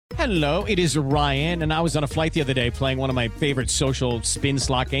Hello, it is Ryan, and I was on a flight the other day playing one of my favorite social spin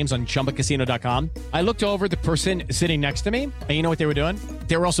slot games on ChumbaCasino.com. I looked over at the person sitting next to me, and you know what they were doing?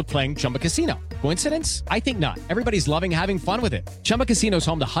 They were also playing Chumba Casino. Coincidence? I think not. Everybody's loving having fun with it. Chumba Casino is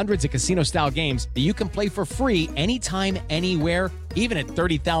home to hundreds of casino-style games that you can play for free anytime, anywhere, even at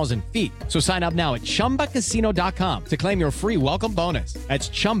 30,000 feet. So sign up now at ChumbaCasino.com to claim your free welcome bonus. That's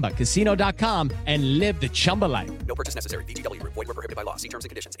ChumbaCasino.com and live the Chumba life. No purchase necessary. VGW. Void where prohibited by law. See terms and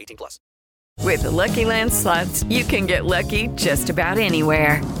conditions. 18+. With the Lucky Land Slots, you can get lucky just about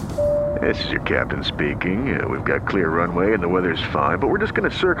anywhere. This is your captain speaking. We've got clear runway and the weather's fine, but we're just going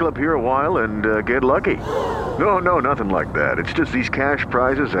to circle up here a while and get lucky. No, nothing like that. It's just these cash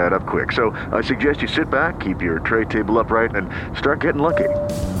prizes add up quick. So I suggest you sit back, keep your tray table upright, and start getting lucky.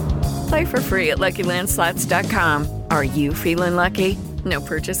 Play for free at LuckyLandSlots.com. Are you feeling lucky? No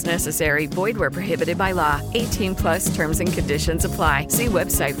purchase necessary. Void where prohibited by law. 18+ terms and conditions apply. See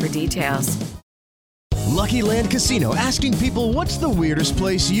website for details. Lucky Land Casino, asking people, what's the weirdest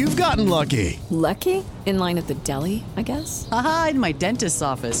place you've gotten lucky? Lucky? In line at the deli, I guess? Aha, in my dentist's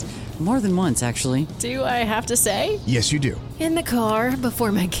office. More than once, actually. Do I have to say? Yes, you do. In the car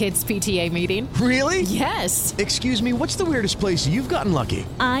before my kids' PTA meeting. Really? Yes. Excuse me, what's the weirdest place you've gotten lucky?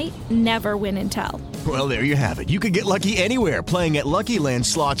 I never win and tell. Well, there you have it. You can get lucky anywhere, playing at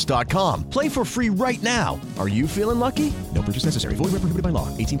LuckyLandSlots.com. Play for free right now. Are you feeling lucky? No purchase necessary. Void where prohibited by law.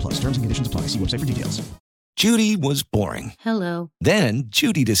 18+. Terms and conditions apply. See website for details. Judy was boring. Hello. Then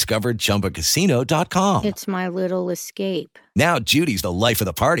Judy discovered ChumbaCasino.com. It's my little escape. Now Judy's the life of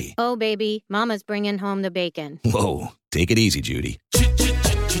the party. Oh, baby, mama's bringing home the bacon. Whoa, take it easy, Judy.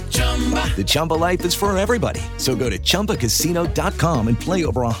 The Chumba life is for everybody. So go to ChumbaCasino.com and play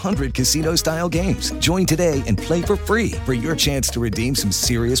over 100 casino-style games. Join today and play for free for your chance to redeem some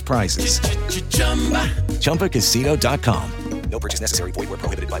serious prizes. ChumbaCasino.com. No purchase necessary. Void where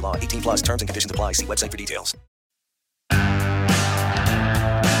prohibited by law. 18+ terms and conditions apply. See website for details.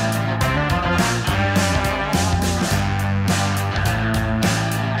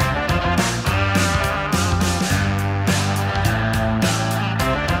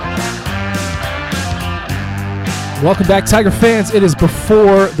 Welcome back, Tiger fans. It is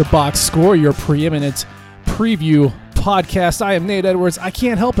Before the Box Score, your preeminent preview podcast. I am Nate Edwards. I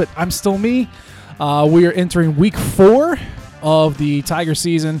can't help it. I'm still me. We are entering week 4 of the Tiger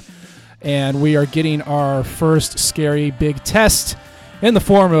season, and we are getting our first scary big test in the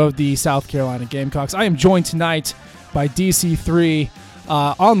form of the South Carolina Gamecocks. I am joined tonight by DC3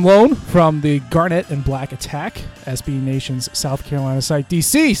 on loan from the Garnet and Black Attack, SB Nation's South Carolina site.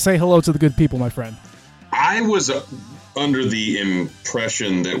 DC, say hello to the good people, my friend. I was under the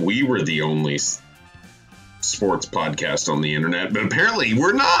impression that we were the only sports podcast on the internet, but apparently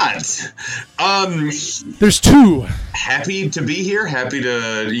we're not. There's 2. Happy to be here. Happy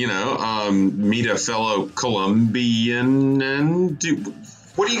to, meet a fellow Colombian and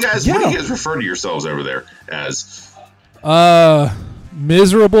what do you guys refer to yourselves over there as?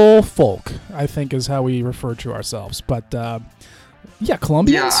 Miserable folk, I think is how we refer to ourselves. But yeah,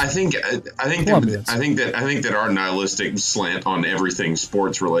 Colombians. Yeah, I think that our nihilistic slant on everything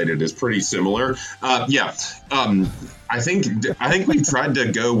sports related is pretty similar. I think we've tried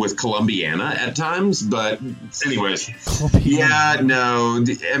to go with Colombiana at times, but anyways, and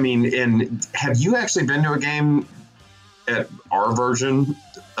have you actually been to a game at our version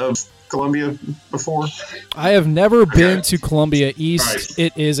of Columbia before? I have never been to Columbia East. Right.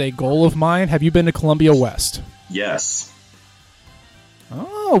 It is a goal of mine. Have you been to Columbia West? Yes.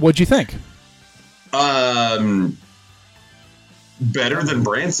 Oh, what'd you think? Better than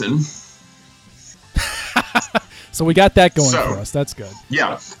Branson. So we got that going for us. That's good.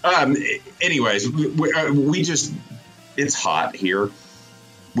 Yeah. Anyways, we just, it's hot here.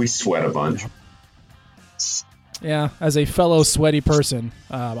 We sweat a bunch. Yeah, as a fellow sweaty person,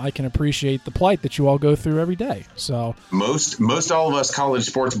 I can appreciate the plight that you all go through every day. So most all of us college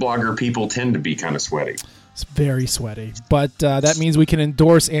sports blogger people tend to be kind of sweaty. It's very sweaty, but that means we can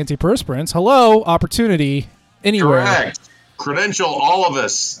endorse antiperspirants. Hello, opportunity anywhere. Correct. Credential all of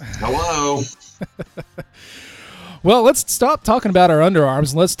us. Hello. Well, let's stop talking about our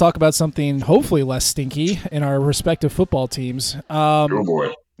underarms and let's talk about something hopefully less stinky in our respective football teams. Oh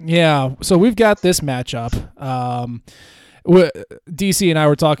boy. Yeah, so we've got this matchup. DC and I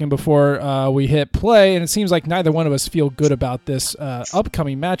were talking before we hit play, and it seems like neither one of us feel good about this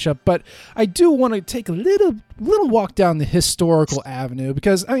upcoming matchup. But I do want to take a little walk down the historical avenue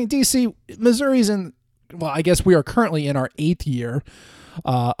because, I mean, DC, Missouri's in, well, I guess we are currently in our 8th year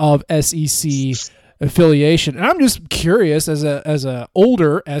of SEC affiliation. And I'm just curious, as a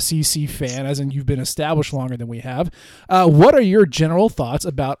older SEC fan, as in you've been established longer than we have, what are your general thoughts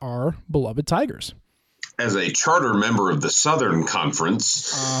about our beloved Tigers? As a charter member of the Southern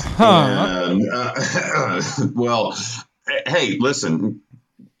Conference, well, hey, listen,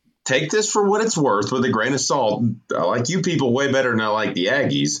 take this for what it's worth with a grain of salt. I like you people way better than I like the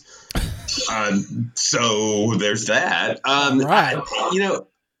Aggies. So there's that. Right.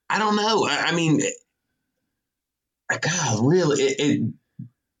 I don't know. I mean, God, really,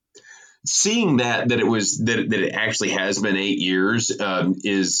 seeing that it actually has been 8 years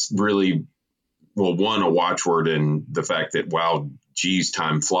is really, well, one, a watchword, and the fact that, wow, geez,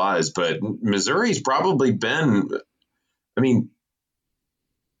 time flies. But Missouri's probably been, I mean,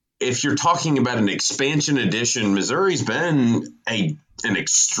 if you're talking about an expansion edition, Missouri's been an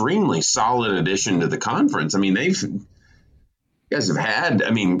extremely solid addition to the conference. I mean, you guys have had,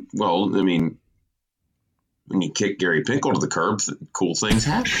 when you kick Gary Pinkel to the curb, cool things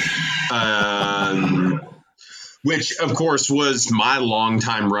happen. Which, of course, was my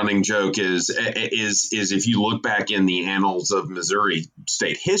longtime running joke is if you look back in the annals of Missouri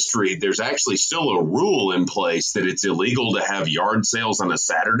state history, there's actually still a rule in place that it's illegal to have yard sales on a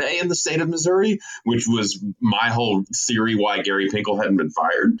Saturday in the state of Missouri, which was my whole theory why Gary Pinkel hadn't been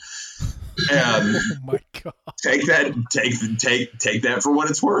fired. Oh my God! Take that for what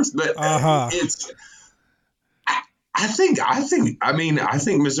it's worth, but it's. I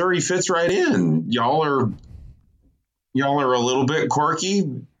think Missouri fits right in. Y'all are a little bit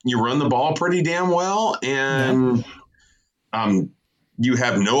quirky. You run the ball pretty damn well, and you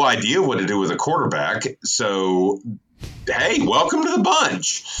have no idea what to do with a quarterback. So, hey, welcome to the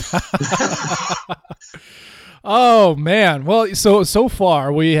bunch. Oh man. Well, so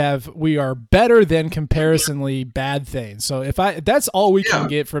far we are better than comparisonly bad things. So if that's all we can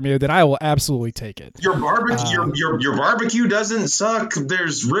get from you, then I will absolutely take it. Your barbecue your barbecue doesn't suck.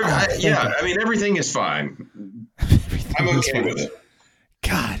 There's everything is fine. I'm okay with it.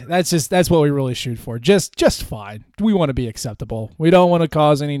 God, that's what we really shoot for. Just fine. We want to be acceptable. We don't want to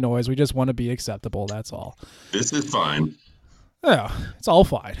cause any noise. We just want to be acceptable. That's all. This is fine. Yeah, it's all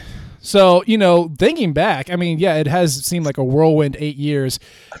fine. So, thinking back, it has seemed like a whirlwind 8 years,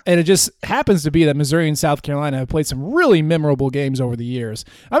 and it just happens to be that Missouri and South Carolina have played some really memorable games over the years.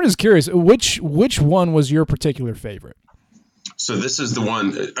 I'm just curious, which one was your particular favorite? So this is the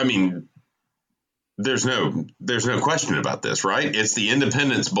one, there's no question about this, right? It's the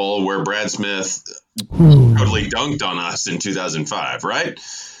Independence Bowl where Brad Smith totally dunked on us in 2005, right?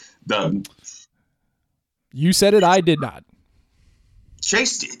 You said it, I did not.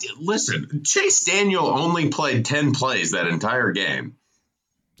 Chase Daniel only played 10 plays that entire game.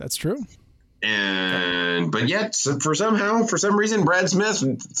 That's true. But yet, for some reason, Brad Smith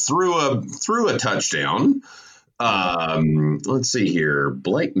threw a touchdown. Let's see here.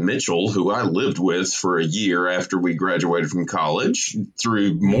 Blake Mitchell, who I lived with for a year after we graduated from college,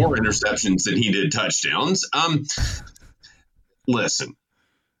 threw more interceptions than he did touchdowns. Listen.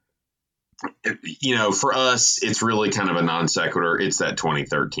 For us, it's really kind of a non sequitur. It's that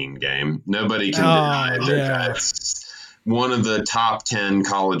 2013 game. Nobody can deny that that's one of the top 10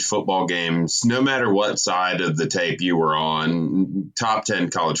 college football games, no matter what side of the tape you were on, top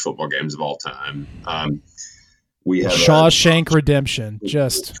 10 college football games of all time. We have Shawshank Redemption.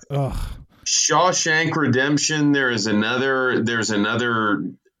 Shawshank Redemption. There's another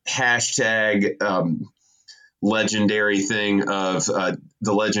hashtag legendary thing of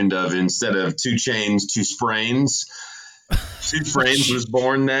the legend of, instead of 2 chains, 2 sprains. 2 sprains was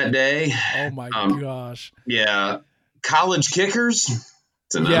born that day. Oh my gosh. Yeah. College kickers.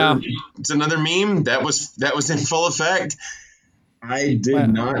 It's another meme that was in full effect. I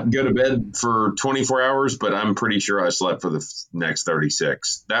did not go to bed for 24 hours, but I'm pretty sure I slept for the next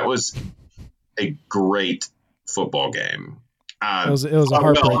 36. That was a great football game. It was a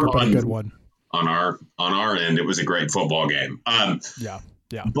heartbreaker, but a good one. On our end, it was a great football game. Yeah.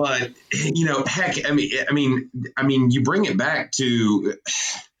 But heck, you bring it back to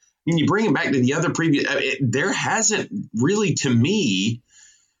the other previous. There hasn't really, to me,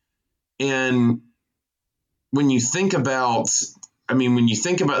 and when you think about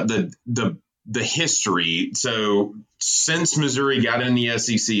the history, so since Missouri got in the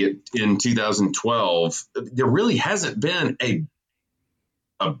SEC in 2012, there really hasn't been a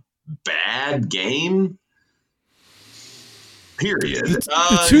bad game, period.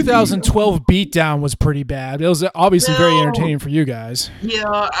 The 2012 beatdown was pretty bad. It was obviously very entertaining for you guys. Yeah,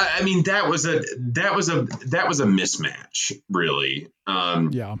 that was a mismatch, really.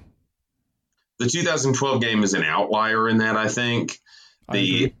 The 2012 game is an outlier in that, I think.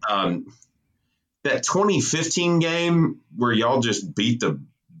 that 2015 game where y'all just beat the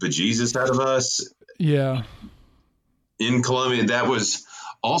bejesus out of us. Yeah. In Columbia, that was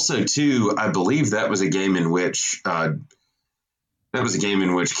also too. I believe that was a game in which Carolina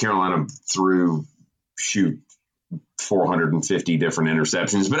threw 450 different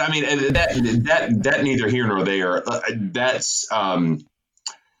interceptions. But I mean that neither here nor there.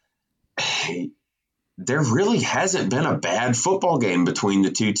 There really hasn't been a bad football game between the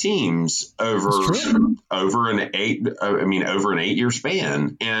two teams over an 8-year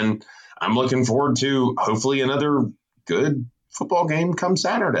span, and I'm looking forward to hopefully another good football game come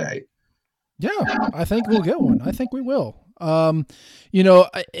Saturday. Yeah, I think we'll get one. I think we will. I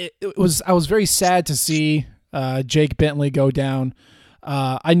was very sad to see Jake Bentley go down.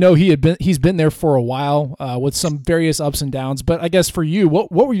 I know he's been there for a while with some various ups and downs, but I guess for you,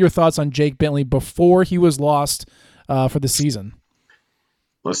 what were your thoughts on Jake Bentley before he was lost for the season?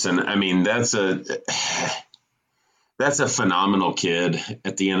 Listen, I mean, that's a phenomenal kid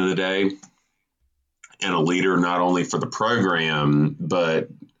at the end of the day, and a leader not only for the program, but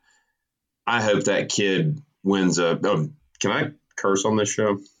I hope that kid wins can I curse on this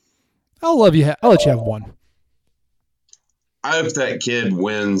show? I'll let you have one. I hope that kid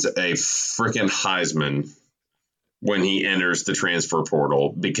wins a freaking Heisman when he enters the transfer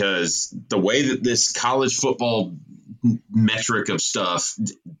portal, because the way that this college football metric of stuff,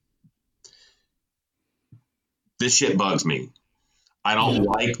 this shit bugs me. I don't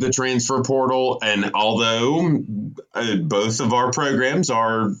like the transfer portal, and although both of our programs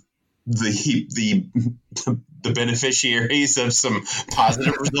are the beneficiaries of some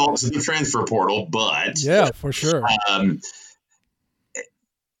positive results in the transfer portal, but yeah, for sure.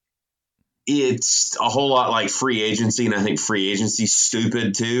 It's a whole lot like free agency, and I think free agency's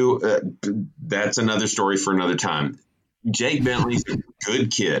stupid too. That's another story for another time. Jake Bentley's a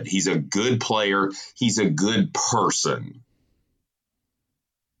good kid. He's a good player. He's a good person.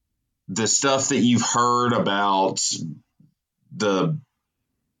 The stuff that you've heard about the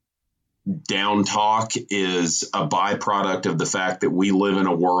down talk is a byproduct of the fact that we live in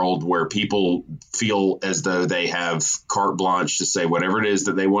a world where people feel as though they have carte blanche to say whatever it is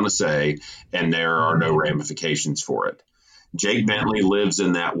that they want to say, and there are no ramifications for it. Jake Bentley lives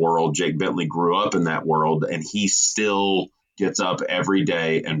in that world. Jake Bentley grew up in that world, and he still gets up every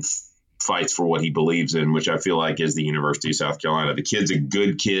day and fights for what he believes in, which I feel like is the University of South Carolina. The kid's a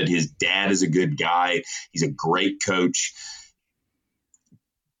good kid. His dad is a good guy. He's a great coach.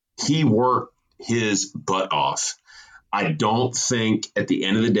 He worked his butt off. I don't think at the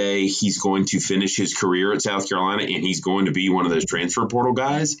end of the day he's going to finish his career at South Carolina and he's going to be one of those transfer portal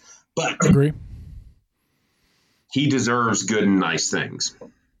guys. But I agree. He deserves good and nice things.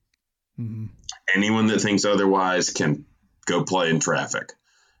 Mm-hmm. Anyone that thinks otherwise can go play in traffic,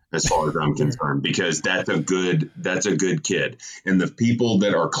 as far as I'm concerned, because that's a good kid. And the people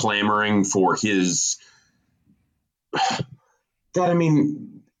that are clamoring for his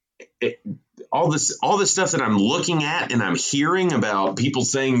all this stuff that I'm looking at and I'm hearing about people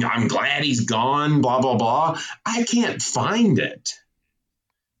saying, I'm glad he's gone, blah, blah, blah. I can't find it.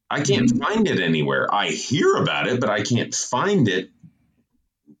 I can't find it anywhere. I hear about it, but I can't find it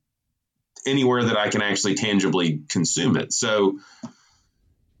anywhere that I can actually tangibly consume it. So,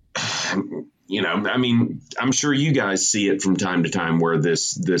 I'm sure you guys see it from time to time where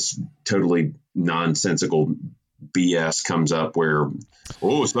this totally nonsensical BS comes up where,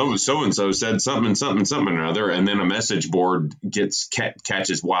 so-and-so said something or other, and then a message board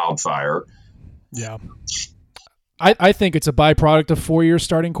catches wildfire. Yeah. I think it's a byproduct of 4-year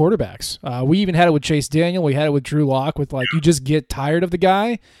starting quarterbacks. We even had it with Chase Daniel. We had it with Drew Lock with you just get tired of the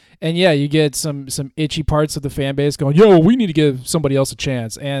guy. And yeah, you get some itchy parts of the fan base going, yo, we need to give somebody else a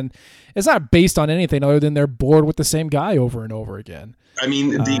chance. And it's not based on anything other than they're bored with the same guy over and over again. I mean,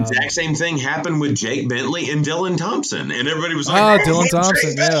 the exact same thing happened with Jake Bentley and Dylan Thompson. And everybody was like, Dylan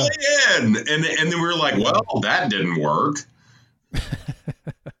Thompson, yeah. And then we were like, well, that didn't work.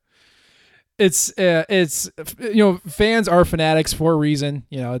 It's fans are fanatics for a reason.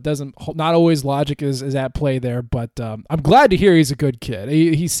 It not always logic is at play there, but I'm glad to hear he's a good kid.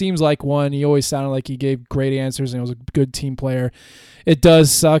 He seems like one. He always sounded like he gave great answers and was a good team player. It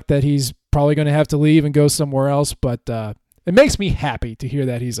does suck that he's probably going to have to leave and go somewhere else, but it makes me happy to hear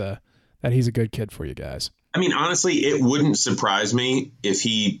that he's a good kid for you guys. I mean, honestly, it wouldn't surprise me if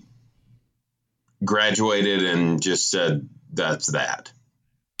he graduated and just said that's that.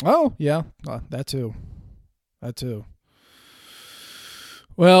 Oh, yeah, that too.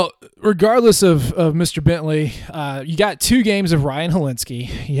 Well, regardless of Mr. Bentley, you got 2 games of Ryan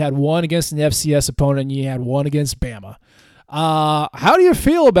Hilinski. You had one against an FCS opponent, and you had one against Bama. How do you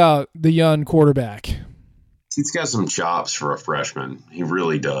feel about the young quarterback? He's got some chops for a freshman. He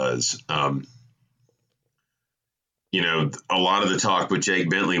really does. You know, a lot of the talk with Jake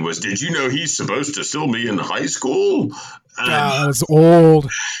Bentley was, did you know he's supposed to still be in high school? God, that's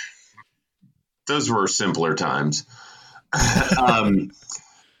old. Those were simpler times.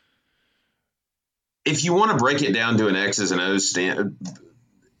 If you want to break it down to an X's and O's stand,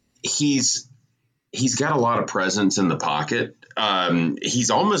 he's got a lot of presence in the pocket. He's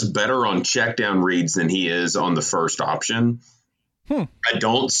almost better on check down reads than he is on the first option. I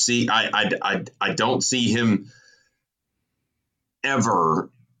don't see him ever.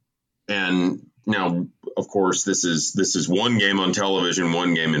 And now, of course, this is one game on television,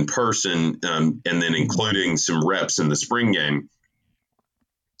 one game in person, and then including some reps in the spring game.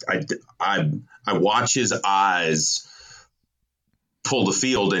 I watch his eyes pull the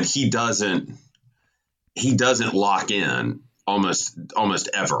field, and he doesn't lock in almost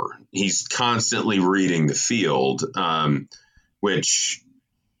ever. He's constantly reading the field, which,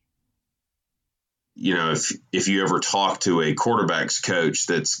 you know, if you ever talk to a quarterback's coach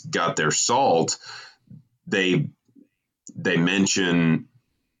that's got their salt, they mention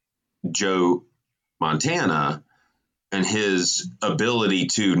Joe Montana and his ability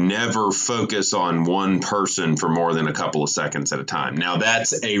to never focus on one person for more than a couple of seconds at a time. Now,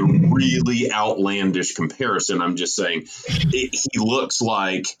 that's a really outlandish comparison. I'm just saying he looks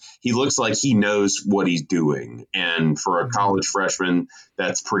like he knows what he's doing. And for a college freshman,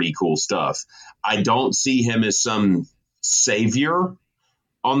 that's pretty cool stuff. I don't see him as some savior.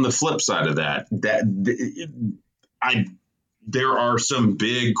 On the flip side of that, there are some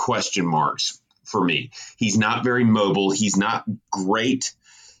big question marks for me. He's not very mobile. He's not great.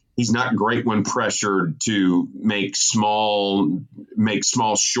 He's not great when pressured to make small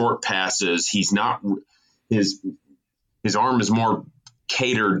short passes. He's not, his arm is more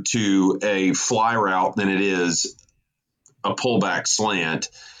catered to a fly route than it is a pullback slant.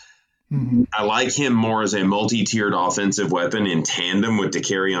 Mm-hmm. I like him more as a multi-tiered offensive weapon in tandem with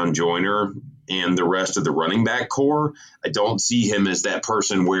Dakereon Joyner and the rest of the running back core. I don't see him as that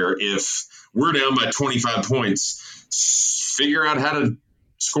person where if we're down by 25 points, figure out how to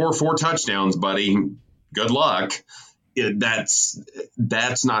score 4 touchdowns, buddy. Good luck.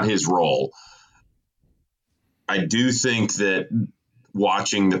 That's not his role. I do think that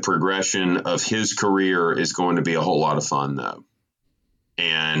watching the progression of his career is going to be a whole lot of fun, though.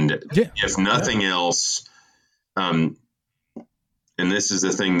 And if nothing else, and this is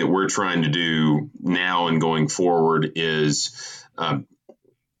the thing that we're trying to do now and going forward is, I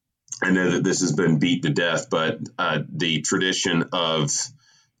know that this has been beat to death, but the tradition of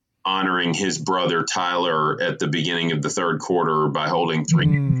honoring his brother Tyler at the beginning of the third quarter by holding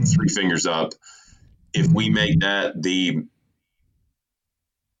three fingers up. If we make that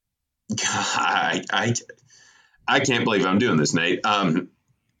I can't believe I'm doing this, Nate.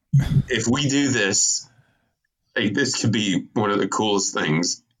 If we do this, this could be one of the coolest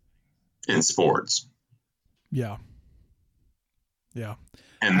things in sports. Yeah. Yeah.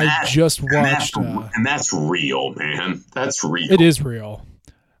 And I just watched. And that's real, man. That's real. It is real.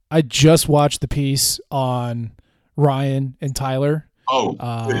 I just watched the piece on Ryan and Tyler. Oh,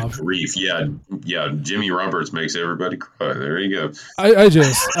 good grief. Yeah. Jimmy Roberts makes everybody cry. There you go. I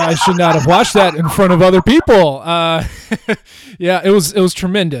should not have watched that in front of other people. Yeah, it was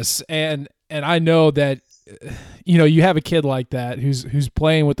tremendous. And I know that, you know, you have a kid like that who's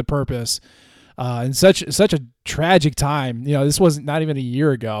playing with the purpose in such a tragic time. You know, this wasn't not even a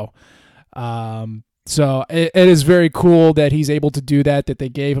year ago. So it is very cool that he's able to do that they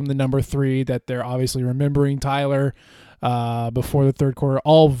gave him the number 3, that they're obviously remembering Tyler before the third quarter.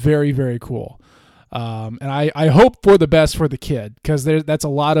 All very, very cool. And I hope for the best for the kid, because that's a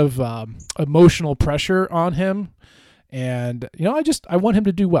lot of emotional pressure on him. And, you know, I want him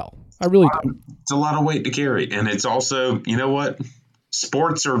to do well. I really do. It's a lot of weight to carry. And it's also, you know what?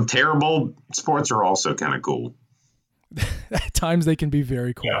 Sports are terrible. Sports are also kind of cool. At times they can be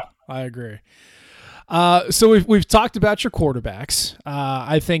very cool. Yeah. I agree. So we've talked about your quarterbacks.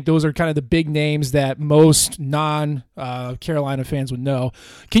 I think those are kind of the big names that most non-Carolina fans would know.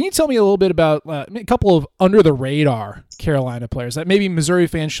 Can you tell me a little bit about a couple of under-the-radar Carolina players that maybe Missouri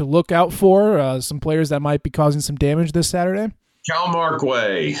fans should look out for, some players that might be causing some damage this Saturday? Cal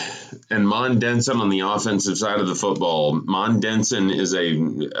Markway and Mon Denson on the offensive side of the football. Mon Denson is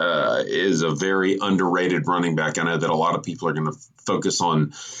a very underrated running back. I know that a lot of people are going to focus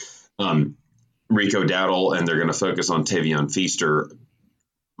on Rico Dowdle, and they're going to focus on Tavion Feaster.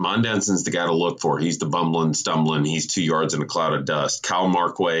 Mondenson's the guy to look for. He's the bumbling, stumbling. He's 2 yards in a cloud of dust. Kyle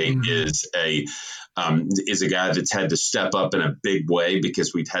Markway is a guy that's had to step up in a big way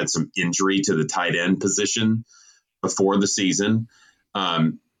because we've had some injury to the tight end position before the season.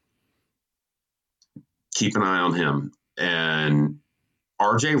 Keep an eye on him. And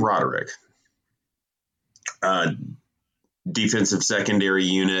R.J. Roderick, defensive secondary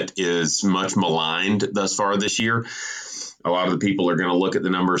unit, is much maligned thus far this year. A lot of the people are going to look at the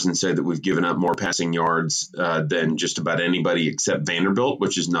numbers and say that we've given up more passing yards than just about anybody except Vanderbilt,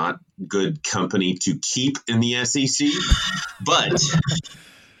 which is not good company to keep in the SEC. But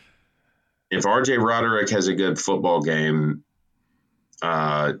if R.J. Roderick has a good football game,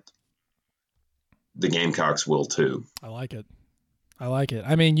 the Gamecocks will too. I like it.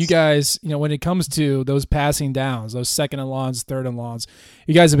 I mean, you guys, when it comes to those passing downs, those second and longs, third and longs,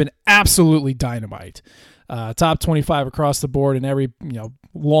 you guys have been absolutely dynamite. Top 25 across the board in every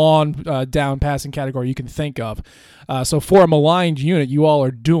long down passing category you can think of. So for a maligned unit, you all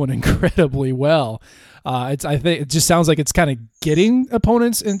are doing incredibly well. I think it just sounds like it's kind of getting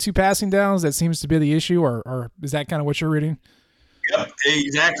opponents into passing downs that seems to be the issue, or is that kind of what you're reading? Yep,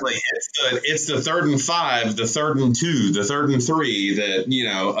 exactly. It's the 3rd and 5, the 3rd and 2, the 3rd and 3 that,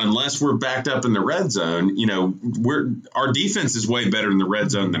 unless we're backed up in the red zone, our defense is way better in the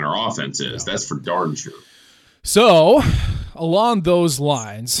red zone than our offense is. That's for darn sure. So, along those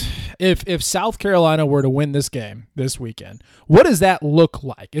lines, if South Carolina were to win this game this weekend, what does that look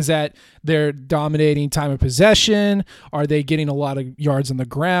like? Is that they're dominating time of possession? Are they getting a lot of yards on the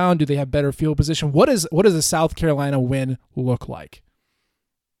ground? Do they have better field position? What does a South Carolina win look like?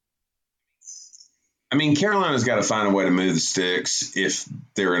 I mean, Carolina's got to find a way to move the sticks if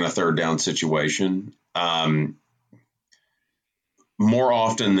they're in a 3rd down situation. More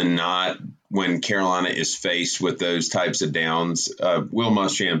often than not, when Carolina is faced with those types of downs, Will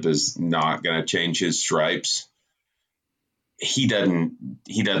Muschamp is not going to change his stripes. He doesn't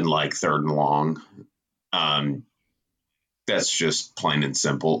like 3rd and long. That's just plain and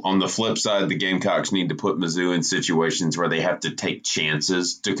simple. On the flip side, the Gamecocks need to put Mizzou in situations where they have to take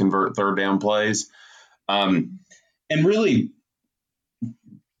chances to convert 3rd down plays. And really,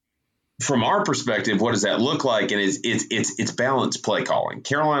 from our perspective, what does that look like? And it's balanced play calling.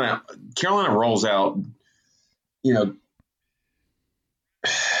 Carolina rolls out, Brian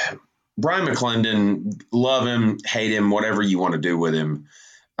McClendon, love him, hate him, whatever you want to do with him.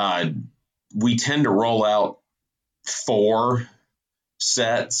 We tend to roll out 4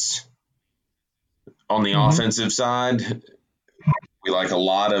 sets on the offensive side. We like a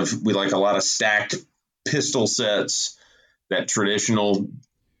lot of stacked pistol sets, that traditional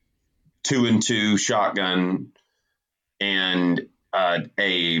 2-and-2 shotgun, and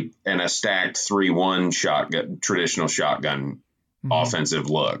a stacked 3-1 shotgun, traditional shotgun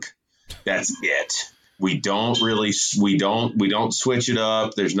offensive look. That's it. We don't switch it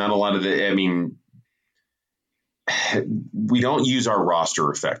up. There's not a lot of the. I mean, we don't use our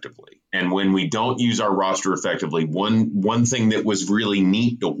roster effectively. And when we don't use our roster effectively, one thing that was really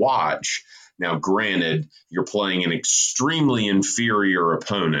neat to watch. Now, granted, you're playing an extremely inferior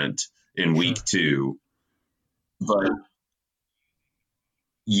opponent in week 2, but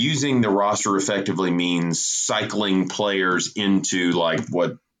using the roster effectively means cycling players into like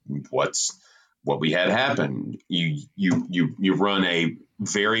what we had happen. You run a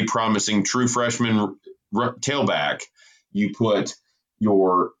very promising true freshman tailback. You put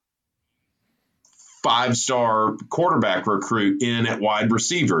your 5-star quarterback recruit in at wide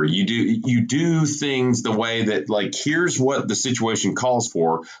receiver. You do things the way that, like, here's what the situation calls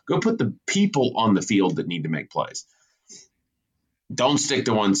for. Go put the people on the field that need to make plays. Don't stick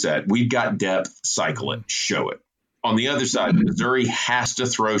to one set. We've got depth. Cycle it. Show it. On the other side, Missouri has to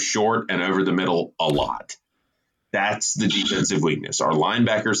throw short and over the middle a lot. That's the defensive weakness. Our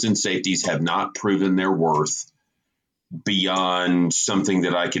linebackers and safeties have not proven their worth beyond something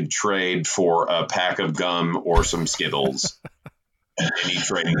that I could trade for a pack of gum or some Skittles at any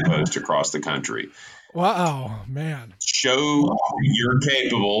trading post across the country. Wow, man. Show you're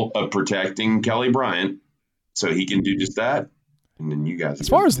capable of protecting Kelly Bryant so he can do just that. And then you guys. As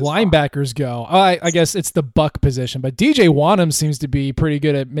far as linebackers go, I guess it's the buck position, but DJ Wanham seems to be pretty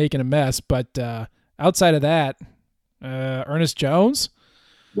good at making a mess. But outside of that, Ernest Jones?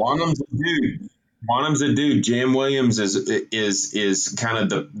 Wanham's a dude. Jam Williams is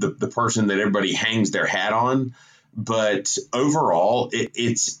kind of the person that everybody hangs their hat on. But overall,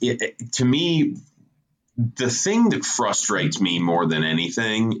 it's to me, the thing that frustrates me more than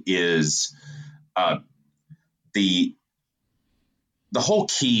anything is the the whole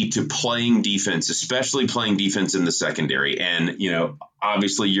key to playing defense, especially playing defense in the secondary. And,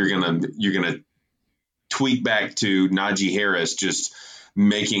 obviously you're going to tweet back to Najee Harris just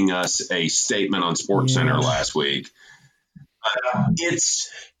making us a statement on SportsCenter last week.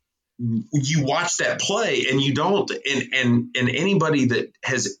 You watch that play and you don't, and anybody that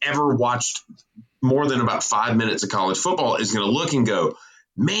has ever watched more than about 5 minutes of college football is going to look and go,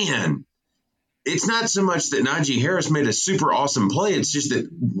 man, it's not so much that Najee Harris made a super awesome play. It's just that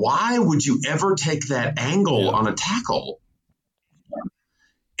why would you ever take that angle on a tackle?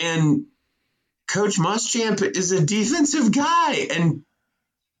 And Coach Muschamp is a defensive guy, and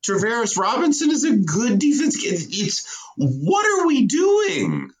Travaris Robinson is a good defense. What are we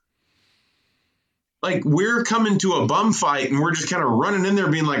doing? Like, we're coming to a bum fight and we're just kind of running in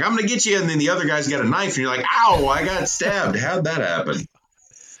there being like, I'm going to get you. And then the other guy's got a knife and you're like, ow, I got stabbed. How'd that happen?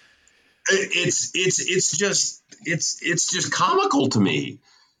 It's just comical to me.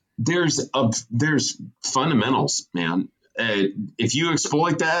 There's fundamentals, man. If you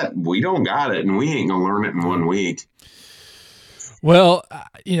exploit that, we don't got it, and we ain't gonna learn it in 1 week. Well,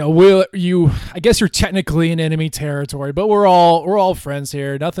 I guess you're technically in enemy territory, but we're all friends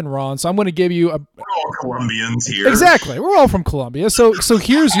here. Nothing wrong. So I'm going to give you we're all Colombians here. Exactly. We're all from Colombia. So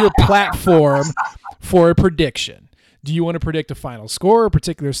here's your platform for a prediction. Do you want to predict a final score, a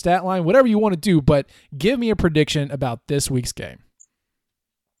particular stat line, whatever you want to do, but give me a prediction about this week's game.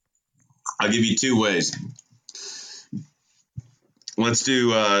 I'll give you 2 ways. Let's do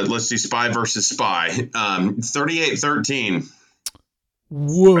Spy versus Spy. 38-13.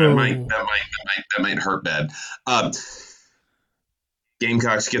 Whoa. That might hurt bad.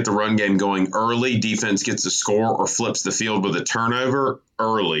 Gamecocks get the run game going early. Defense gets a score or flips the field with a turnover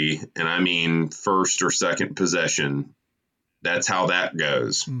early, and I mean first or second possession. That's how that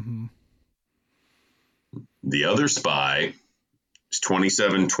goes. Mm-hmm. The other Spy is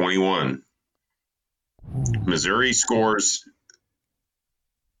 27-21. Missouri scores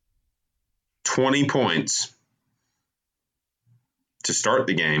 20 points to start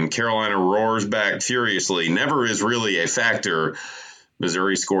the game. Carolina roars back furiously. Never is really a factor.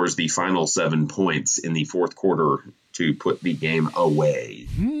 Missouri scores the final 7 points in the fourth quarter to put the game away.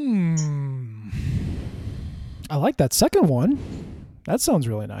 I like that second one. That sounds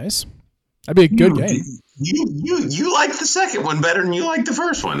really nice. That'd be a good game. You like the second one better than you like the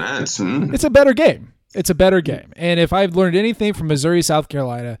first one. It's a better game. It's a better game. And if I've learned anything from Missouri, South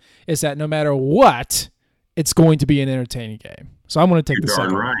Carolina, is that no matter what, it's going to be an entertaining game. So I'm going to take the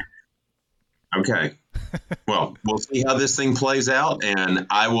second one. Right. Okay. Well, we'll see how this thing plays out, and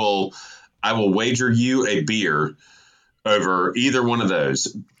I will wager you a beer over either one of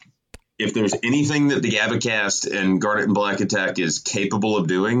those. If there's anything that the Abacast and Garnet and Black Attack is capable of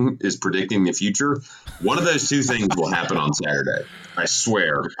doing is predicting the future, one of those 2 things will happen on Saturday. I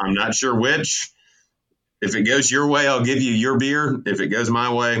swear. I'm not sure which. If it goes your way, I'll give you your beer. If it goes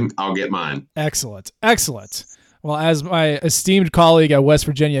my way, I'll get mine. Excellent. Excellent. Well, as my esteemed colleague at West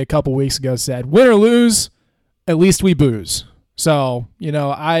Virginia a couple weeks ago said, win or lose, at least we booze. So,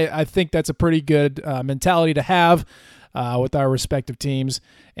 I think that's a pretty good mentality to have with our respective teams.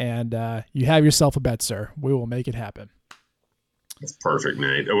 And you have yourself a bet, sir. We will make it happen. That's perfect,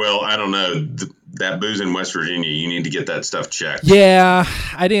 Nate. Well, I don't know. That booze in West Virginia, you need to get that stuff checked. Yeah,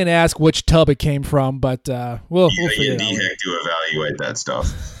 I didn't ask which tub it came from, but we'll figure it out. You have to evaluate that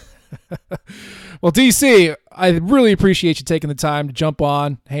stuff. Well, DC, I really appreciate you taking the time to jump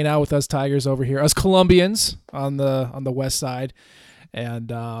on, hang out with us Tigers over here, us Colombians on the west side,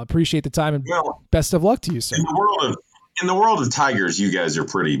 and appreciate the time, and best of luck to you, sir. In the world of Tigers, you guys are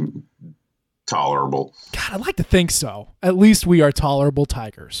pretty tolerable. God, I'd like to think so. At least we are tolerable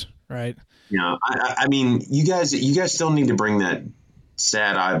Tigers, right? Yeah, I mean, you guys still need to bring that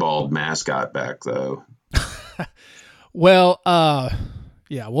sad eyeballed mascot back, though. Well,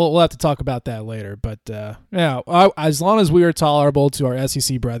 yeah, we'll have to talk about that later. But yeah, as long as we are tolerable to our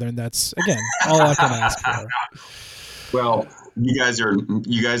SEC brethren, that's again all I can ask for. Well, you guys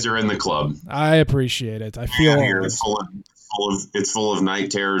are in the club. I appreciate it. I feel here it's full of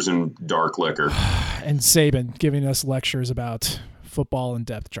night terrors and dark liquor. And Saban giving us lectures about football and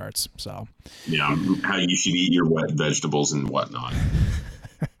depth charts. So yeah, how you should eat your wet vegetables and whatnot.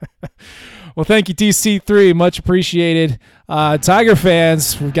 Well, thank you, TC3. Much appreciated. Tiger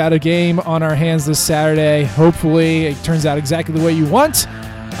fans, we've got a game on our hands this Saturday. Hopefully it turns out exactly the way you want.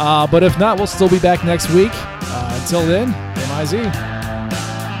 But if not, we'll still be back next week. Until then, MIZ.